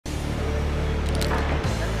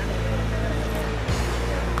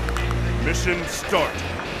Mission start.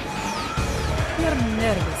 You're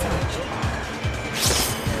nervous, aren't you?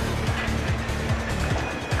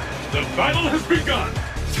 The battle has begun!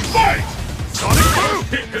 Fight! Sonic Boom!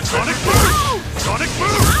 Sonic Boom! Sonic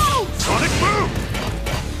Boom! Sonic Boom!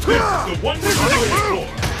 This is the one we're waiting for!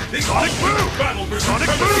 The Sonic Boom! Battle for Sonic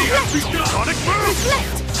Boom! Has begun! Sonic Boom!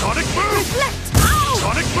 Sonic Boom!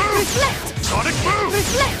 Sonic Boom! Sonic Boom!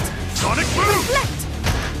 Sonic Boom!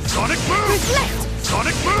 Sonic Boom!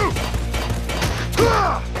 Sonic Boom!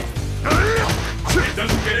 It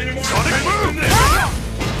doesn't get any more Sonic Boom! Than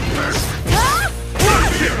this! One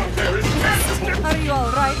hero there is tangible! Are you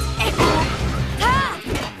alright?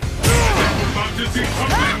 We're about to see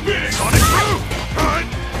something big! Sonic Boom!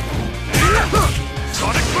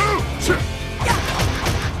 Sonic Boom!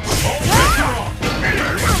 All bets are off!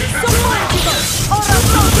 Anyone can have the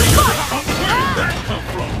Where did that come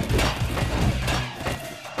from?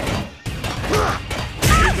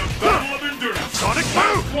 In the battle of endurance, Sonic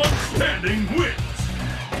Boom! One standing wins!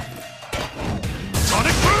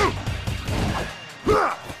 Sonic Boom!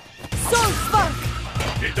 Soul Spark!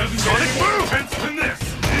 It doesn't get any more intense than this!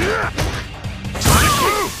 Sonic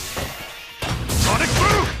Boom! Sonic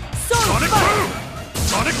Boom! Sonic Boom!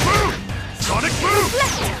 Sonic Boom! Sonic Boom!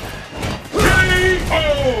 K.O.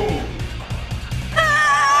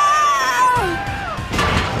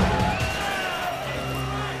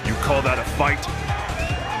 You call that a fight?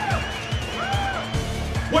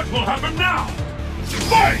 What will happen now?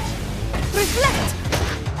 Fight! Reflect!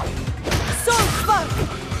 Soul Spark!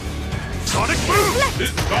 Sonic Boom!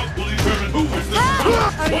 This bout will determine who is the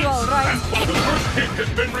strongest Are you alright? and the first hit has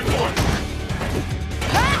been recorded.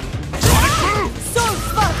 Sonic Boom! Soul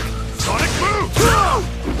Spark! Sonic Boom!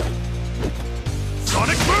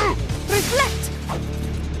 Sonic Boom! Reflect!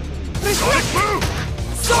 Sonic Boom!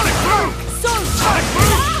 Sonic Boom! Soul Sonic Spark!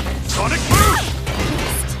 Boom! Sonic Boom!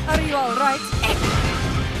 Are you alright?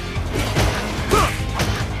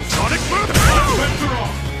 Sonic Boom! All bets are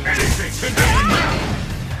off! Anything can happen now!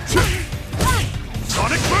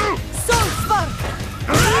 Sonic Boom! Soul Spark!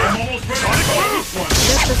 I'm almost ready to call this one!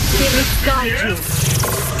 Let the spirits guide you!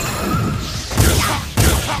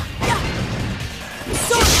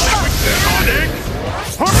 Soul Spark! Sonic!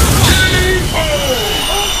 K.O.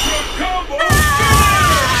 Ultra Combo!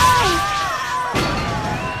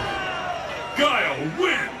 Guile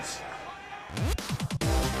wins!